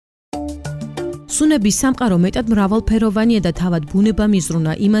სუნების სამყარო მეტად მრავალფეროვანია და თავად ბუნება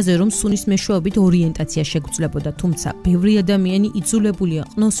მიზრუნა იმაზე, რომ სუნის მეშვეობით ორიენტაცია შეგრძლებოდა, თუმცა ბევრი ადამიანი იძულებულია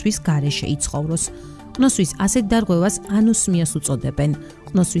ყნოსვის გარეშე იცხოვროს. ყნოსვის ასეთ დარღვევას ანოსმიას უწოდებენ.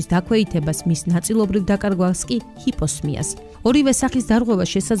 ყნოსვის დაქვეითებას მის ნაწილობრივ დაკარგვას კი ჰიპოსმიას. ორივე სახის დარღვევა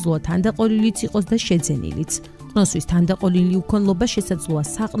შესაძლოა თანდაყოლილიც იყოს და შეძენილიც. ყნოსვის თანდაყოლილი უქონლობა შესაძლოა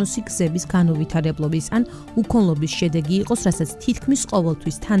საყნოსი გზების განუვითარებლობის ან უქონლობის შედეგი იყოს, რასაც თითქმის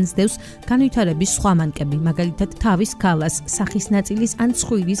ყოველთვის თანსდევს განვითარების სხვა მანკები, მაგალითად თავის ქალას, სახის ნაწილის ან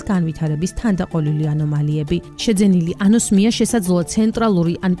ცხვირის განვითარების თანდაყოლილი ანომალიები. შეძენილი ანოსმია შესაძლოა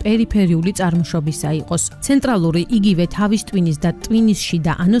ცენტრალური ან პერიფერიული წარმოშობისა იყოს. ცენტრალური იგივე თავის ტვინის და ტვინის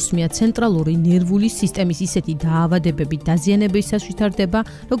შიდა ანოსმია ცენტრალური ნერვული სისტემის ისეთი დაავადებებით დაზიანებისას ვითარდება,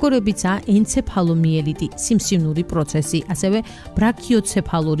 როგორებიცაა ენცეფალომიელიტი, სიმსივნური პროცესი, ასევე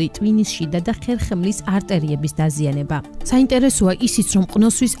ბრაქიოცეფალური ტვინის შიდა და ხერხემლის არტერიების დაზიანება. საინტერესოა ისიც, რომ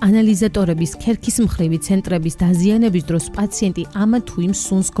ყნოსვის ანალიზატორების ქერქის მხრივი ცენტრების დაზიანების დროს პაციენტი ამა თუ იმ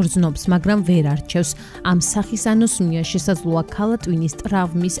სუნს გრძნობს, მაგრამ ვერ არჩევს. ამ სახის ანოსმია შესაძლოა ქალა-ტვინის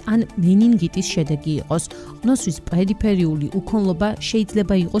ტრავმის ან მენინგიტის შედეგი იყოს. ყნოსვის პერიფერიული უქონლობა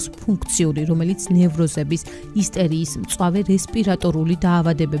შეიძლება იყოს ფუნქციური, რომელიც ნევროზების, ისტერიის, მწვავე რესპირატორული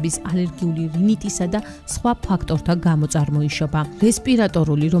დაავადებების, ალერგიული რინიტისა და სხვა ფაქტორთა გამო წარმოიშობა.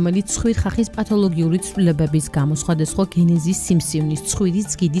 რესპირატორული, რომელიც ცხვირხახის პათოლოგიური ცვლილებების გამო, სხვადასხვა გენეზის სიმსივნის, ცხვირის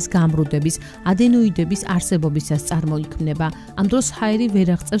ძგიდის გამრუდების, ადენოიდების არსებობისას წარმოიქმნება. ამ დროს ჰაერი ვერ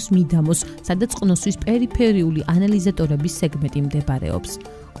აღწევს მიდამოს, სადაც ყნოსვის პერიფერიული ანალიზატორების სეგმენტი მდებარეობს.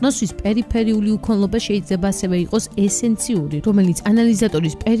 ყნოსვის პერიფერიული უქონლობა შეიძლება ასევე იყოს ესენციური, რომელიც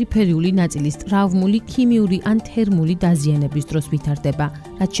ანალიზატორის პერიფერიული ნაწილის ტრავმული, ქიმიური ან თერმული დაზიანების დროს ვითარდება.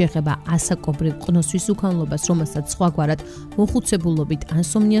 რაც შეეხება ასაკობრივ ყნოსვის უქონლობას, რომელსაც სხვაგვარად მოხუცებულობით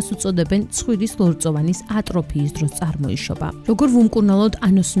ანსომნიას უწოდებენ, ცხვირის ლორწოვანის ატროფიის დროს წარმოიშობა. როგორ ვუმკურნალოთ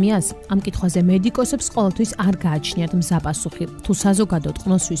ანოსმიას? ამ კითხვაზე მედიკოსებს ყოველთვის არ გააჩნიათ მზა პასუხი. თუ საზოგადოდ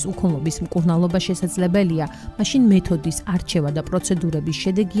ყნოსვის უქონლობის მკურნალობა შესაძლებელია, მაშინ მეთოდის არჩევა და პროცედურების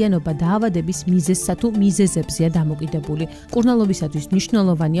შედეგიანობა დაავადების მიზეზსა თუ მიზეზებზეა დამოკიდებული. მკურნალობისათვის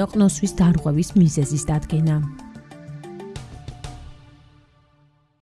მნიშვნელოვანია ყნოსვის დარღვევის მიზეზის დადგენა.